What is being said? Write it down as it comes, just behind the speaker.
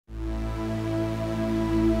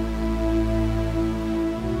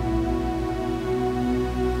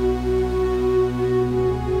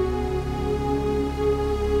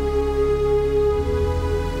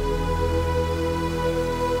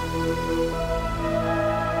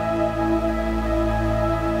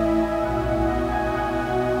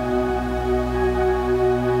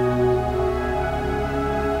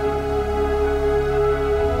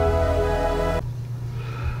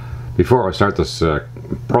Before I start this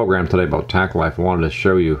program today about Tacklife, I wanted to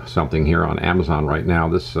show you something here on Amazon right now.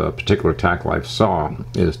 This particular Tacklife saw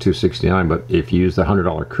is $269, but if you use the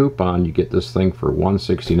 $100 coupon, you get this thing for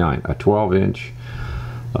 $169. A 12-inch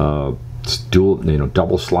dual,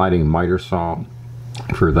 double sliding miter saw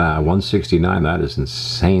for that $169. That is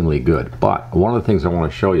insanely good. But one of the things I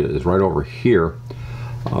want to show you is right over here.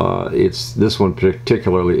 This one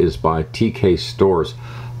particularly is by TK Stores.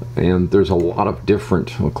 And there's a lot of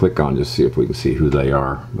different, we'll click on just see if we can see who they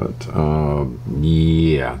are. But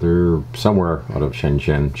yeah, they're somewhere out of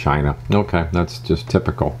Shenzhen, China. Okay, that's just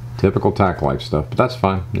typical Tacklife stuff, but that's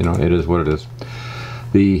fine. It is what it is.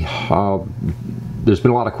 There's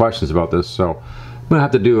been a lot of questions about this, so I'm gonna have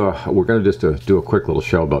to do we're gonna just do a quick little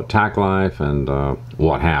show about Tacklife and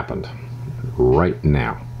what happened right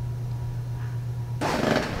now.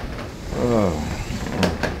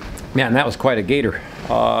 Oh man, that was quite a gator.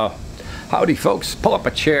 Howdy folks, pull up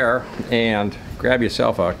a chair and grab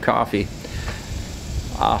yourself a coffee.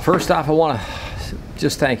 First off, I want to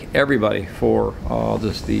just thank everybody for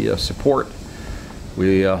just the support.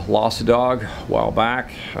 We lost a dog a while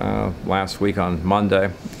back, last week on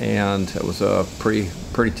Monday, and it was a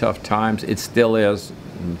pretty tough times. It still is,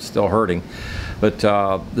 it's still hurting. But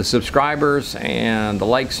the subscribers and the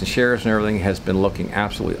likes and shares and everything has been looking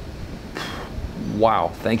absolutely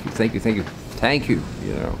wow. Thank you,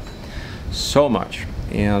 so much.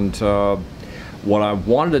 And what I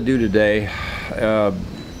wanted to do today,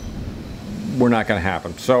 we're not going to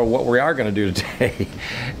happen. So what we are going to do today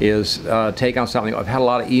is take on something. I've had a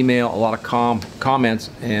lot of email, a lot of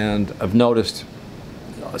comments, and I've noticed,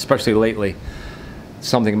 especially lately,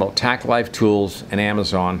 something about Tacklife tools and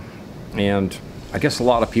Amazon. And I guess a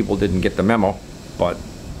lot of people didn't get the memo, but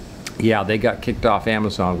yeah, they got kicked off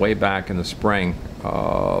Amazon way back in the spring.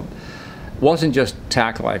 Wasn't just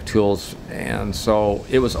Tacklife tools, and so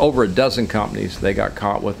it was over a dozen companies they got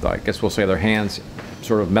caught with, I guess we'll say, their hands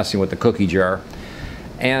sort of messing with the cookie jar.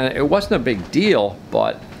 And it wasn't a big deal,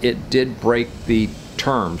 but it did break the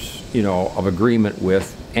terms, of agreement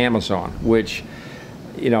with Amazon, which,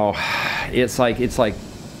 it's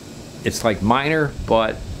like minor,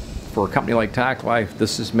 but for a company like Tacklife,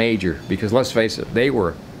 this is major, because let's face it, they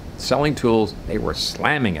were selling tools, they were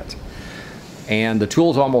slamming it. And the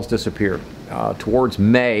tools almost disappeared. Towards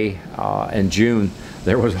May and June,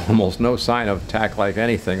 there was almost no sign of Tacklife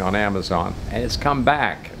anything on Amazon. And it's come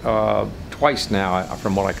back twice now,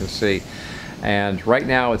 from what I can see. And right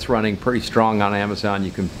now it's running pretty strong on Amazon.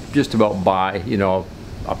 You can just about buy,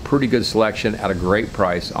 a pretty good selection at a great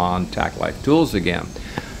price on Tacklife tools again.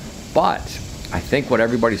 But I think what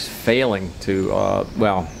everybody's failing to,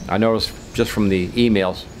 well, I noticed just from the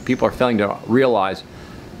emails, people are failing to realize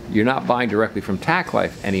you're not buying directly from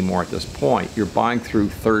Tacklife anymore at this point. You're buying through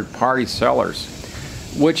third-party sellers,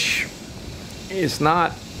 which is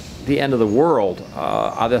not the end of the world.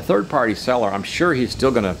 The third-party seller, I'm sure he's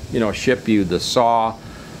still going to, ship you the saw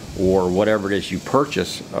or whatever it is you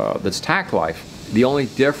purchase that's Tacklife. The only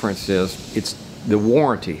difference is it's the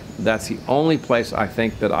warranty. That's the only place I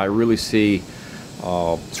think that I really see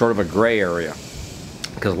sort of a gray area,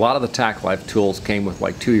 because a lot of the Tacklife tools came with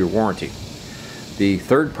like 2-year warranty. The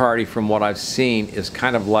third party, from what I've seen, is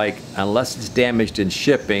kind of like, unless it's damaged in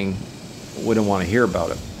shipping, we don't want to hear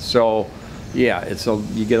about it. So yeah,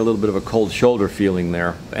 you get a little bit of a cold shoulder feeling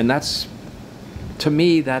there, and that's, to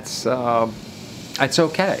me, that's it's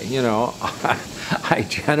okay. I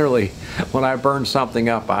generally, when I burn something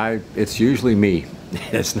up, it's usually me.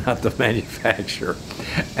 It's not the manufacturer,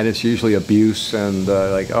 and it's usually abuse and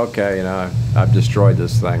like, okay, I've destroyed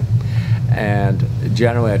this thing. And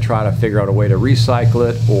generally I try to figure out a way to recycle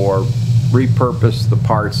it or repurpose the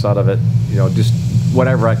parts out of it, just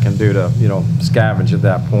whatever I can do to, scavenge at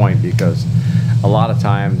that point, because a lot of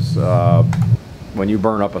times when you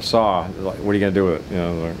burn up a saw, like, what are you going to do with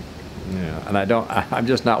it? Yeah. And I'm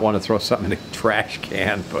just not one to throw something in the trash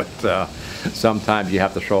can, but sometimes you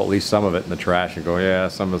have to throw at least some of it in the trash and go, yeah,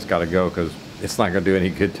 some of it's got to go, because it's not going to do any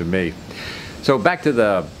good to me. So back to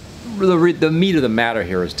the meat of the matter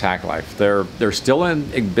here is Tacklife. They're still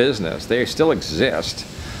in business. They still exist.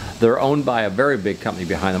 They're owned by a very big company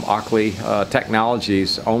behind them. Oakley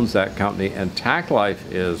Technologies owns that company, and Tacklife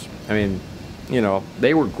is,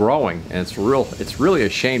 they were growing, and it's really a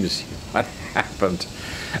shame to see what happened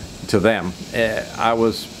to them. I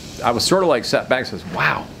was sort of like set back and says,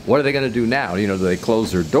 wow, what are they going to do now? Do they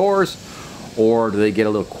close their doors, or do they get a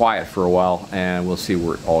little quiet for a while, and we'll see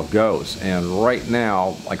where it all goes? And right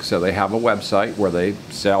now, like I said, they have a website where they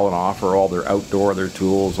sell and offer all their their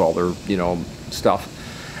tools, all their stuff,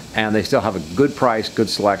 and they still have a good price, good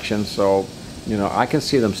selection. So You know, I can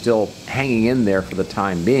see them still hanging in there for the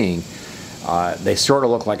time being. They sort of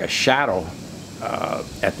look like a shadow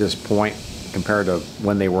at this point compared to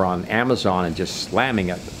when they were on Amazon and just slamming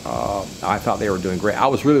it. I thought they were doing great. I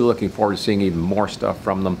was really looking forward to seeing even more stuff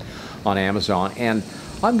from them on Amazon. And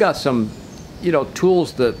I've got some, you know,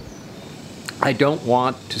 tools that I don't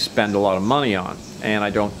want to spend a lot of money on, and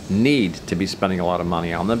I don't need to be spending a lot of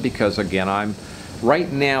money on them because, again, I'm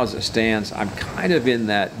right now as it stands, I'm kind of in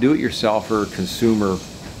that do-it-yourselfer consumer,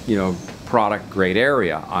 you know, product grade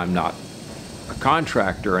area. I'm not a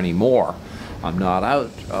contractor anymore. I'm not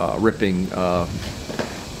out ripping,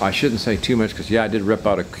 I shouldn't say too much because, yeah, I did rip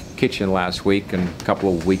out a kitchen last week, and a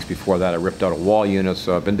couple of weeks before that I ripped out a wall unit,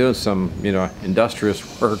 so I've been doing some, you know,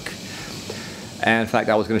 industrious work. And in fact,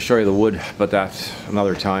 I was going to show you the wood, but that's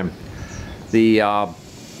another time. The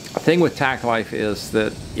thing with Tacklife is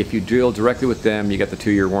that if you deal directly with them, you get the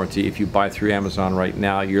 2-year warranty. If you buy through Amazon right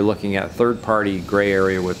now, you're looking at a third-party gray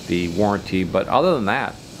area with the warranty. But other than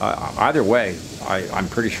that, either way, I'm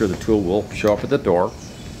pretty sure the tool will show up at the door,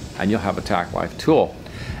 and you'll have a Tacklife tool,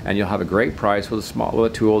 and you'll have a great price with a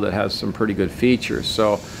tool that has some pretty good features.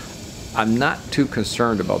 So I'm not too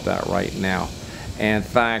concerned about that right now. And in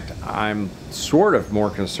fact, I'm sort of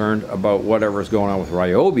more concerned about whatever's going on with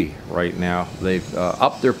Ryobi right now. They've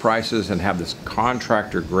upped their prices and have this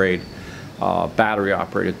contractor grade battery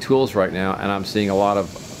operated tools right now, and I'm seeing a lot of,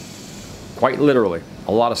 quite literally,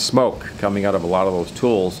 a lot of smoke coming out of a lot of those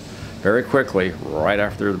tools very quickly right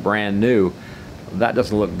after they're brand new. That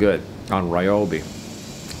doesn't look good on Ryobi.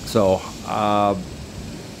 So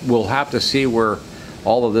we'll have to see where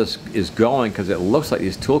all of this is going, because it looks like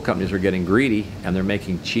these tool companies are getting greedy and they're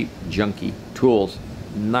making cheap, junky tools.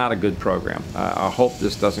 Not a good program. I hope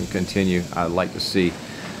this doesn't continue. I'd like to see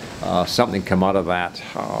something come out of that.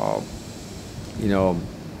 You know,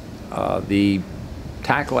 the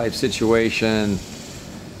Tacklife situation,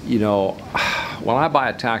 you know, when I buy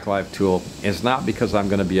a Tacklife tool, it's not because I'm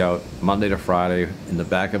going to be out Monday to Friday in the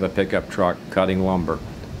back of a pickup truck cutting lumber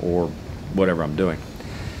or whatever I'm doing.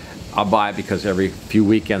 I'll buy it because every few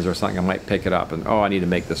weekends or something I might pick it up and, oh, I need to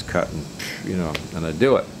make this cut, and, you know, and I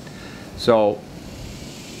do it. So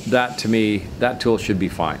that, to me, that tool should be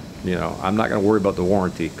fine. You know, I'm not going to worry about the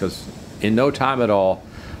warranty, because in no time at all,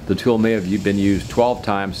 the tool may have been used 12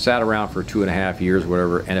 times, sat around for 2.5 years,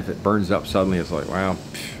 whatever, and if it burns up suddenly, it's like, well,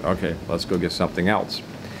 okay, let's go get something else.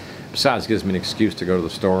 Besides, it gives me an excuse to go to the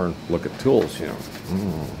store and look at tools, you know.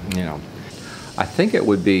 You know, I think it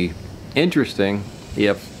would be interesting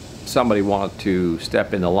if somebody wanted to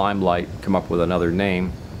step in the limelight, come up with another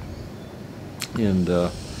name, and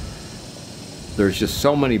there's just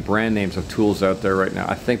so many brand names of tools out there right now.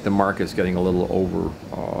 I think the market's getting a little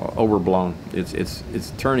overblown.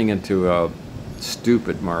 It's turning into a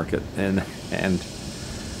stupid market, and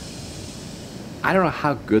I don't know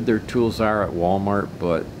how good their tools are at Walmart,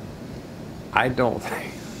 but I don't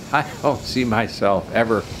see myself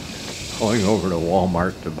ever going over to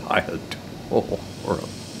Walmart to buy a tool, or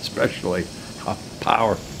especially a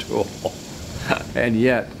power tool. And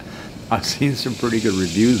yet, I've seen some pretty good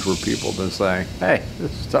reviews where people have been saying, hey,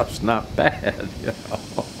 this stuff's not bad, you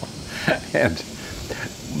know. And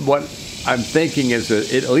what I'm thinking is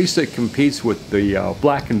that at least it competes with the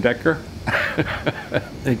Black & Decker.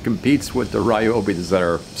 It competes with the Ryobis that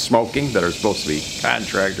are smoking, that are supposed to be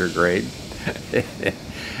contractor grade.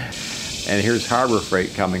 And here's Harbor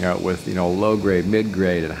Freight coming out with, you know, low grade, mid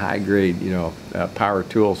grade, and high grade, you know, power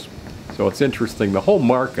tools. So it's interesting, the whole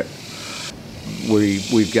market.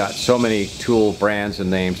 We've got so many tool brands and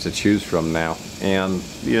names to choose from now. And,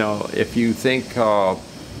 you know, if you think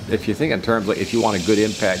in terms like, if you want a good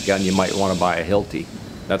impact gun, you might want to buy a Hilti.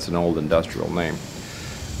 That's an old industrial name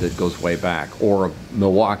that goes way back, or a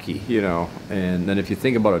Milwaukee, you know. And then if you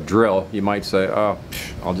think about a drill, you might say, oh,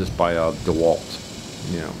 I'll just buy a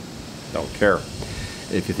DeWalt, you know. Don't care.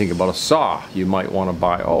 If you think about a saw, you might want to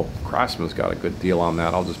buy, oh, Craftsman's got a good deal on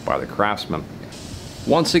that, I'll just buy the Craftsman.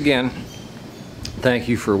 Once again, thank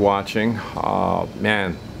you for watching.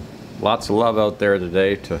 Man, lots of love out there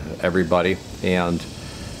today to everybody, and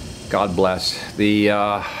God bless.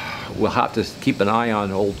 We'll have to keep an eye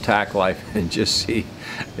on old Tacklife and just see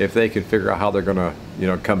if they can figure out how they're gonna, you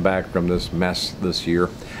know, come back from this mess this year.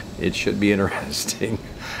 It should be interesting.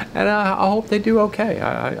 And I hope they do okay.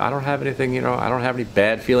 I don't have anything, you know, I don't have any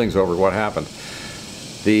bad feelings over what happened.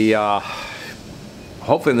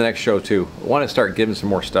 Hopefully in the next show too, I want to start giving some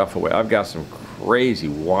more stuff away. I've got some crazy,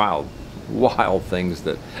 wild things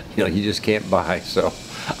that, you know, you just can't buy. So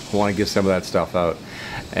I want to get some of that stuff out.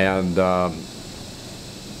 And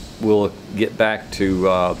we'll get back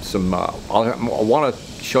to some, I want to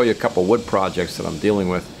show you a couple wood projects that I'm dealing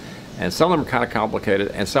with. And some of them are kind of complicated,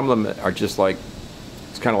 and some of them are just like,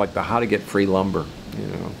 it's kind of like the how to get free lumber, you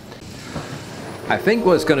know. I think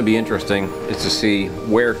what's going to be interesting is to see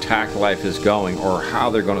where Tacklife is going, or how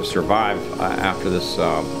they're going to survive after this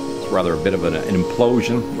rather a bit of an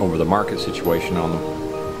implosion over the market situation on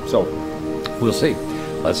them. So we'll see.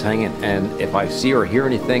 Let's hang in, and if I see or hear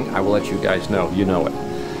anything, I will let you guys know. You know it.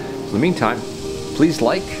 So in the meantime, please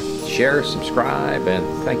like, share, subscribe,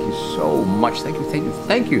 and thank you so much.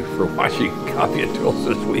 Thank you for watching Copy and Tools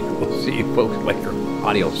this week. We'll see you folks later.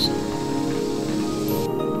 Adios.